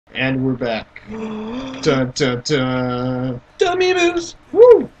And we're back. Dun dun dun. Dumb Emus!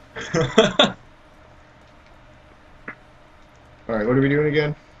 Woo! Alright, what are we doing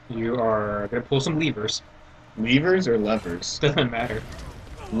again? You are gonna pull some levers. Levers or levers? Doesn't matter.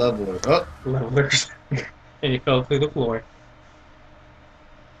 Leveler. Oh! Levers. And you fell through the floor.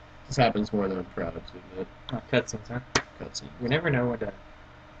 This happens more than I'm proud of to admit. Oh, cutscenes, huh? Cutscenes. We never know when to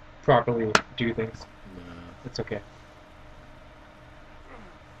properly do things. No. It's okay.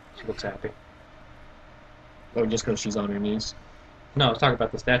 She looks happy. Oh, just because she's on her knees? No, let's talk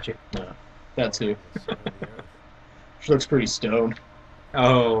about the statue. No. That too. She looks pretty stoned.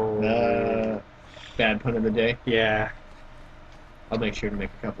 Oh. Bad pun of the day. Yeah. I'll make sure to make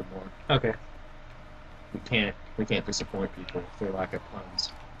a couple more. Okay. We can't disappoint people with their lack of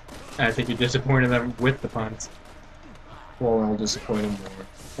puns. I think you disappointed them with the puns. Well, I'll disappoint them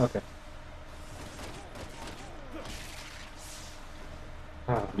more. Okay.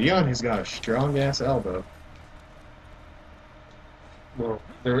 Oh. Leon has got a strong ass elbow. Well,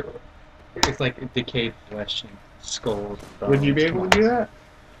 it's like decayed flesh and skulls. And Would you be bones. able to do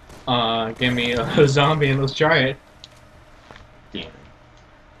that? Give me a zombie and let's try it. Damn.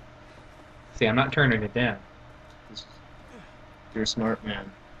 See, I'm not turning it down. You're a smart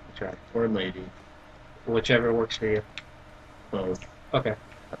man. That's right. Or lady. Whichever works for you. Both. Okay.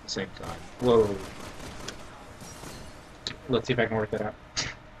 At the same time. Whoa. Let's see if I can work that out.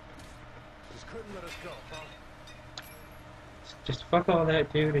 Just fuck all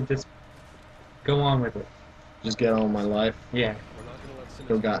that, dude, and just go on with it. Just get on with my life. Yeah.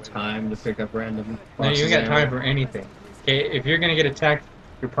 Still got time to pick up random No, you boxes ain't got of time ammo. for anything. Okay, if you're gonna get attacked,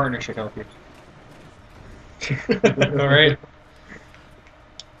 your partner should help you. Alright?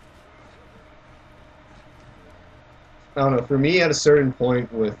 I don't know. For me, at a certain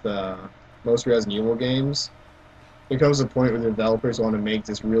point with most Resident Evil games, there comes a point where the developers want to make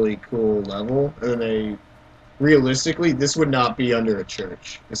this really cool level, and then they, realistically, this would not be under a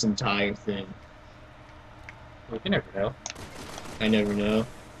church. This entire thing. Well, you never know. I never know.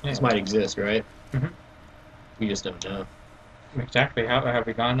 Yeah. This might exist, right? Mhm. We just don't know. Exactly. How have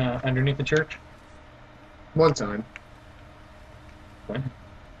we gone underneath the church? One time. When?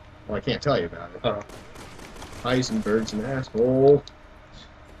 Well, I can't tell you about it. Oh, Heisenberg's an asshole.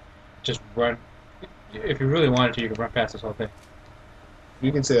 just run. If you really wanted to, you could run past this whole thing.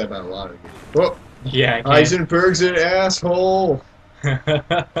 You can say that about a lot of games. Whoa! Yeah, I can. Heisenberg's an asshole!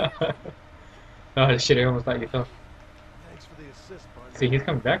 Oh shit! I almost thought you fell. Thanks for the assist, partner. See, he's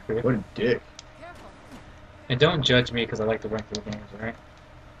coming back for you. What a dick. And don't judge me because I like to run through games, alright?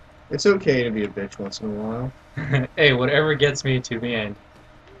 It's okay to be a bitch once in a while. Hey, whatever gets me to the end.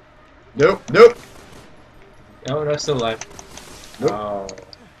 Nope, nope! Oh, that's still alive. Nope. Oh.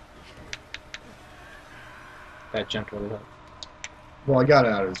 That jumped really low. Well, I got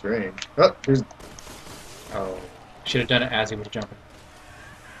out of his range. Oh, there's... Oh. Should have done it as he was jumping.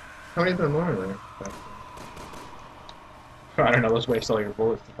 How many of them are there? I don't know, let's waste all your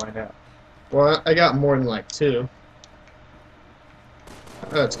bullets to find out. Well, I got more than like 2.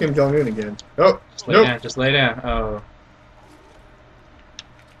 Oh, it's Kim Jong Un again. Oh, Just lay nope! down, just lay down. Oh.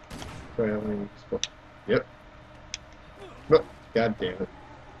 Sorry, let me explode. Yep. Oh, God damn it.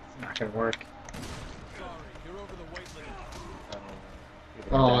 It's not gonna work. Sorry, you're over the weight limit.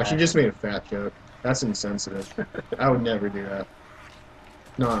 Oh, she just made a fat joke. That's insensitive. I would never do that.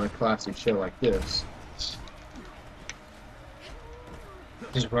 Not on a classic show like this.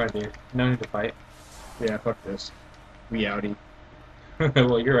 Just run, dude. No need to fight. Yeah, fuck this. We Audi.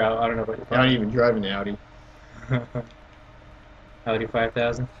 Well, you're out. I don't know about your I don't even drive an Audi. Audi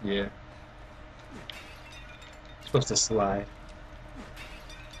 5000. Yeah. Supposed to slide.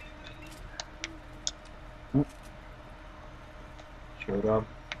 Showed up.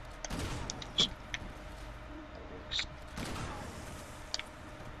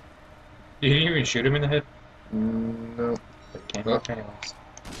 Did you even shoot him in the head? No. But it can't work anyways.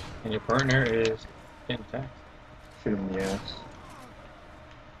 And your partner is getting attacked. Shoot him in the ass.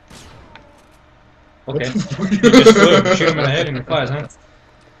 Okay. What the fuck? You just flew, shoot him in the head and he flies, huh?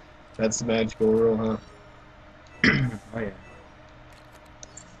 That's the magical rule, huh? Oh yeah.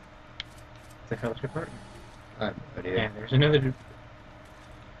 The hell's your partner? I have no idea. And there's another dude.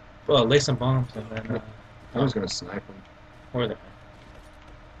 Well, lay some bombs and then I was gonna snipe him. or the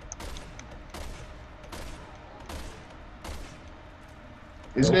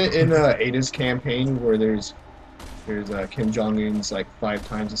Isn't it in Ada's campaign where there's Kim Jong Un's like 5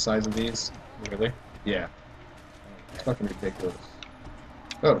 times the size of these? really? Yeah. It's fucking ridiculous.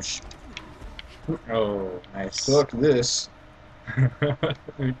 Oh Oh, nice. fuck this.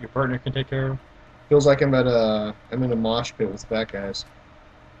 Your partner can take care of him. Feels like I'm in a mosh pit with fat guys.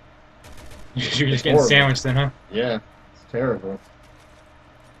 You're just getting horrible. sandwiched then, huh? Yeah, it's terrible.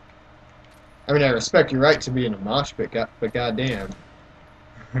 I mean, I respect your right to be in a mosh pit, but goddamn.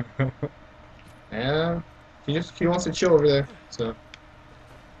 Yeah, she wants to chill over there, so.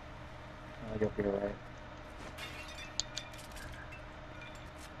 I guess you're right.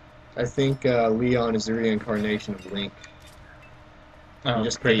 I think Leon is the reincarnation of Link. Oh,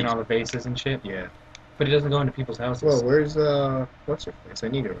 just breaking hate- all the bases and shit. Yeah. But he doesn't go into people's houses. Whoa, where's what's her face? I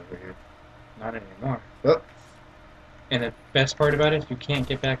need her over here. Not anymore. Oh, And the best part about it is you can't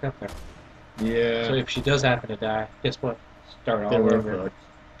get back up there. yeah. So if she does happen to die, guess what? Start Then all we're over. fucked.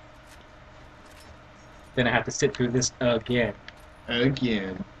 Then I have to sit through this again.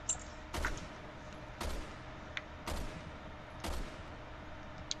 Again.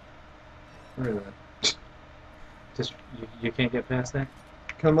 Where are they? Just you can't get past that.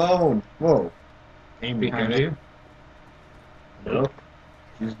 Come on! Whoa. Aim Behind you. Nope.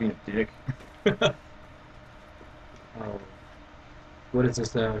 She's being a dick. Oh. What is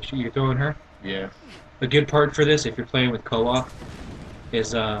this? You throwing her? Yeah. The good part for this, if you're playing with co-op,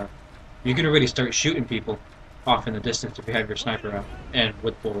 is you can already start shooting people off in the distance if you have your sniper out and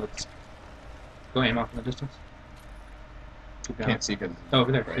with bullets. Go aim off in the distance. Keep going. Can't see because. Oh,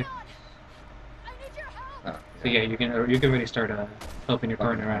 over there. See? Oh, So yeah, you can already start helping your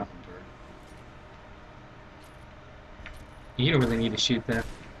partner out. You don't really need to shoot them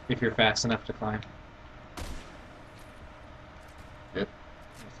if you're fast enough to climb. Yep.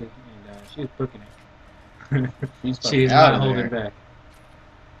 See? And she's booking it. She's She's out not of holding there. back.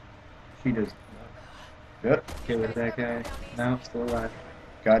 She does. Yep. Get rid of that guy. No, still alive.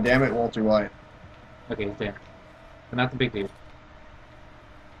 God damn it, Walter White. Okay, he's there. But not the big dude.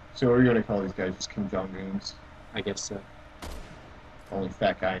 So what are you gonna call these guys? Just Kim Jong Uns? I guess so. Only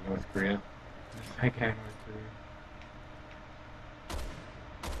fat guy in North Korea. That guy in North Korea.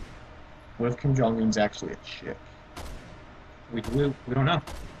 What if Kim Jong Un's actually a chick? We don't know.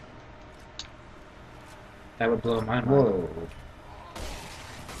 That would blow my mind. Whoa.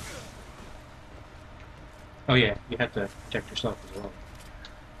 Oh yeah, you have to protect yourself as well.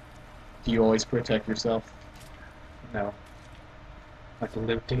 Do you always protect yourself? No. I have to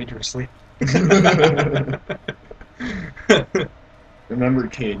live dangerously. Remember,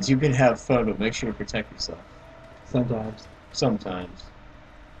 kids, you can have fun, but make sure to protect yourself. Sometimes. Sometimes.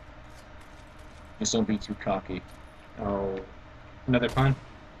 Just don't be too cocky. Oh. Another pun?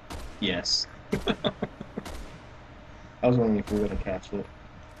 Yes. I was wondering if we were gonna catch it.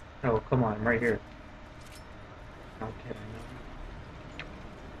 Oh, come on, I'm right here. Okay, I know.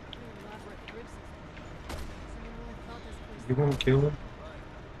 You won't kill him?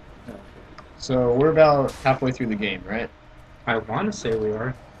 No. So we're about halfway through the game, right? I want to say we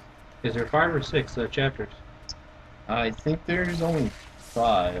are. Is there 5 or 6 chapters? I think there's only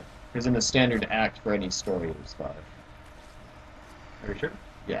 5. Because in the standard act for any story, there's 5. Are you sure?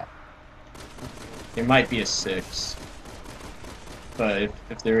 Yeah. It might be a 6. But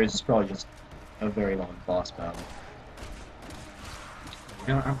if there is, it's probably just a very long boss battle.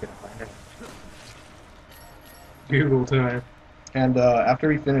 You know, I'm gonna find out. Google time. And after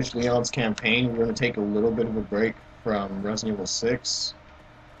we finish Leon's campaign, we're going to take a little bit of a break from Resident Evil 6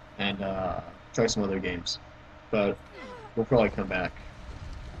 and try some other games. But we'll probably come back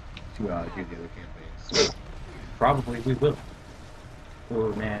to do the other campaigns. Probably we will.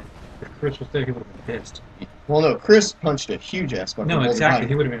 Oh man, if Chris was there, he would have been pissed. Well, no, Chris punched a huge ass fucking No, boulder exactly, behind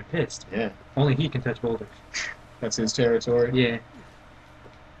he him. would have been pissed. Yeah, Only he can touch boulders. that's his territory. Yeah,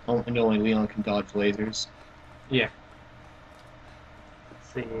 And only Leon can dodge lasers. yeah.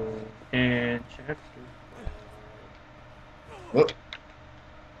 Let's see, and chapter. Whoop.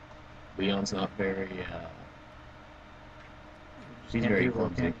 Leon's not very, he's very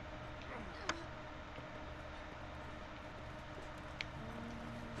clumsy.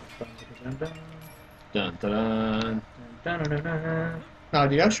 Dun dun. No,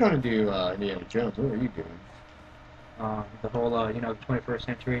 dude, I was trying to do Indiana Jones. What were you doing? The whole, you know, 21st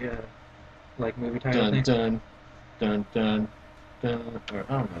century, like movie title Dun thing. dun dun dun dun. Or,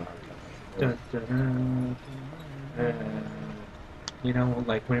 I don't know. Dun, dun, dun. You know,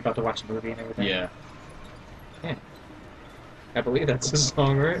 like when you're about to watch a movie and everything. Yeah, Yeah. I believe that's his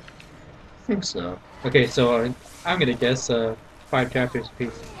song, right? I think so. Okay, so I'm gonna guess 5 chapters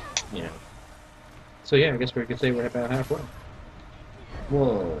apiece. Yeah. So yeah, I guess we could say we're about halfway.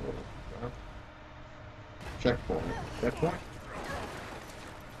 Whoa. Checkpoint. Checkpoint.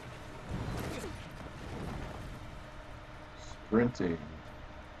 Sprinting.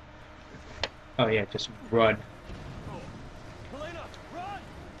 Oh yeah, just run.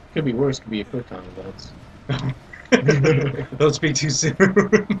 Could be worse. Could be a quick time events. Don't speak too soon.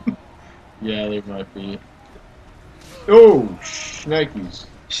 Yeah, they might be. Oh, Nikes.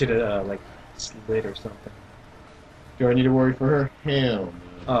 Should have like slid or something. Do I need to worry for her? Hell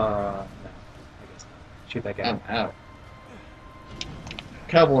no. No, I guess not. Shoot that guy. I'm out.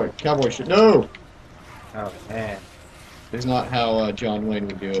 Cowboy shit. No! Oh man. It's not how John Wayne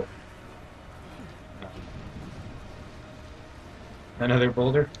would do it. Another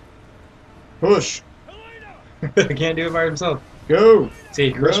boulder? Push! He can't do it by himself. Go!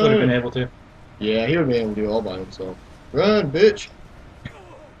 See, Chris would have been Run. able to. Yeah, he would be able to do it all by himself. Run, bitch!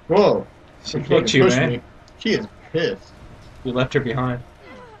 Whoa! She She fucked you, pushed man. me. She is pissed. You left her behind.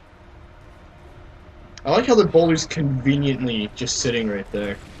 I like how the boulder's conveniently just sitting right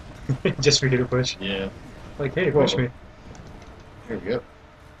there. Just for you to push. Yeah. Like, hey, push Whoa. me. Here we go.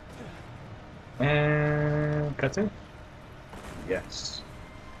 And cutscene? Yes.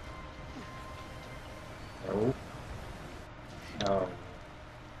 No. No.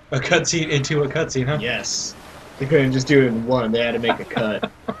 A cutscene into a cutscene, huh? Yes. They couldn't just do it in one. They had to make a cut.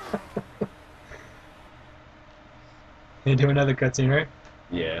 You do another cutscene, right?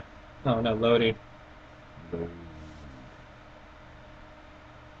 Yeah. Oh, no, loading.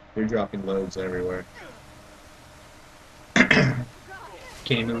 They're dropping loads everywhere. Can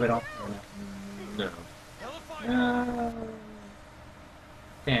you move it all? Or No. no? No.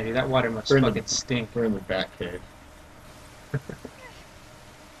 Damn, dude, that water must We're in the- fucking stink. We're in the back cave.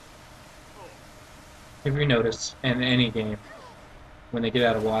 If you notice, in any game, when they get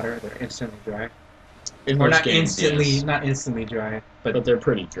out of water, they're instantly dry. In Or most not games, instantly, yes. not instantly dry, but, But they're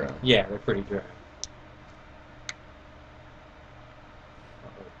pretty dry. yeah, they're pretty dry.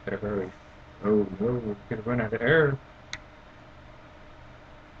 Uh-oh, better hurry. Oh no. We're gonna run out of air.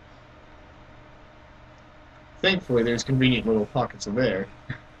 Thankfully, there's convenient little pockets of air.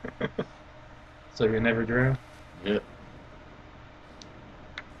 So you never drown? Yep.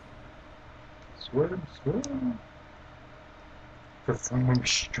 Swim, swim. Perform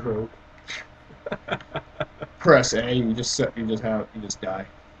stroke. Press A. You just die.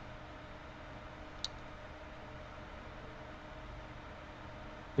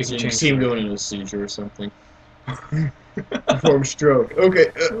 You So can you change see him the- going into a seizure or something. Perform stroke.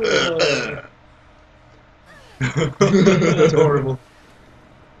 Okay. That's horrible.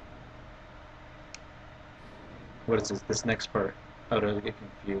 What is this next part? I would really get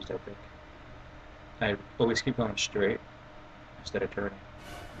confused, I think. I always keep going straight instead of turning.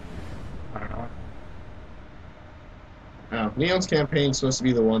 I don't know. Now, Neon's campaign's supposed to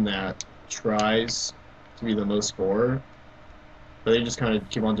be the one that tries to be the most scorer, but they just kind of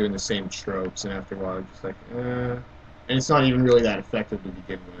keep on doing the same tropes, and after a while, just like, and it's not even really that effective to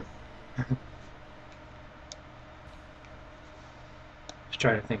begin with. Just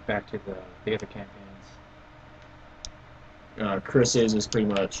trying to think back to the other campaigns. Chris's is pretty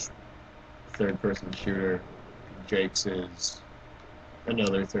much third-person shooter. Jake's is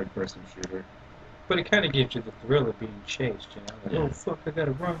another third-person shooter. But it kind of gives you the thrill of being chased, you know? Like, Yeah. oh, fuck, I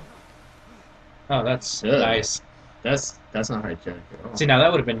gotta run. Oh, that's Yeah. nice. That's not hygienic at all. See, now that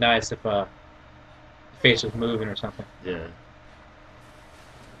would have been nice if the face was moving or something. Yeah.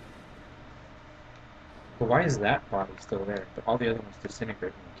 But why is that body still there? But all the other ones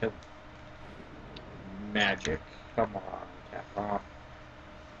disintegrate when you kill them. Magic. Come on, Capcom.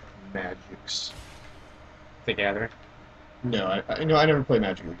 Magics. The Gathering? No, I never played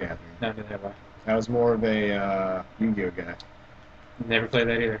Magic the Gathering. No, neither have I. I was more of a Yu-Gi-Oh guy. Never played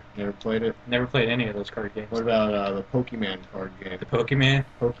that either. Never played it. Never played any of those card games. What about the Pokemon card game? The Pokemon?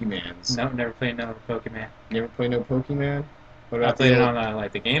 Pokemans. No, never played no Pokemon. Never played no Pokemon? What I about played it the on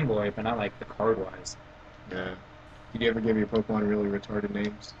like the Game Boy, but not like the card wise. Yeah. Did you ever give your Pokemon really retarded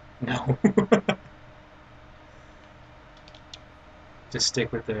names? No. Just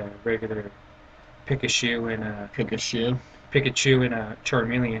stick with the regular Pikachu and a Pikachu.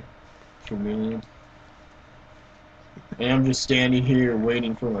 Charmeleon. Chameleon. And I'm just standing here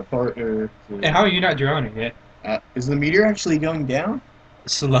waiting for my partner. And how are you not drowning yet? Is the meteor actually going down?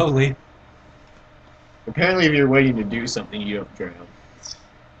 Slowly. Apparently, if you're waiting to do something, you don't drown.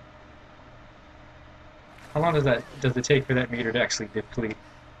 How long does it take for that meter to actually deplete?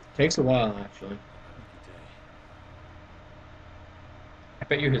 Takes a while, actually. I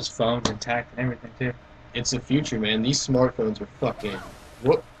bet you his phone's intact and everything too. It's the future, man. These smartphones are fucking.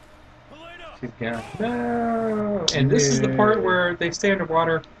 What? She's gone. No. And this is the part where they stay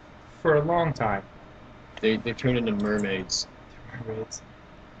underwater for a long time. They turn into mermaids. Mermaids.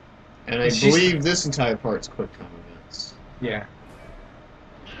 And I She's- believe this entire part's quick time events. Yeah.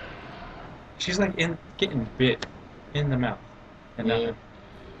 She's like getting bit in the mouth. And Yeah. nothing.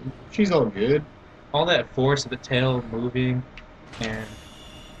 She's all good. All that force of the tail moving and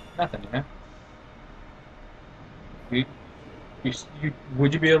Nothing, yeah.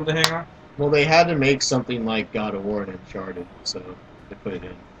 Would you be able to hang on? Well, they had to make something like God of War and Uncharted, so they put it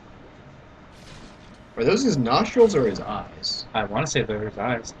in. Are those his nostrils or his eyes? I want to say they're his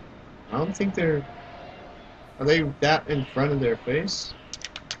eyes. I don't think they're... Are they that in front of their face?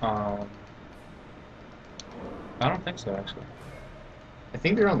 I don't think so, actually. I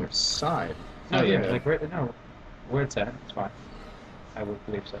think they're on their side. No, Oh, yeah, yeah. like no, where it's at, it's fine. I would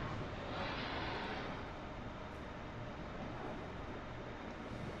believe so.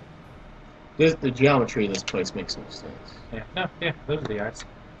 The geometry of this place makes no sense. Yeah, no, yeah, those are the eyes.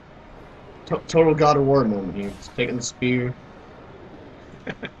 Total God of War moment here. Just taking the spear.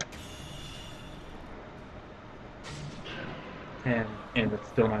 And it's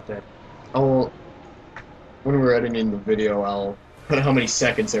still not dead. Oh, when we're editing the video, I'll put how many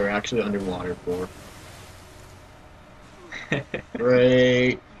seconds they were actually underwater for.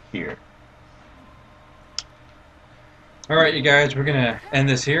 Right here. Alright, you guys, we're gonna end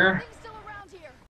this here.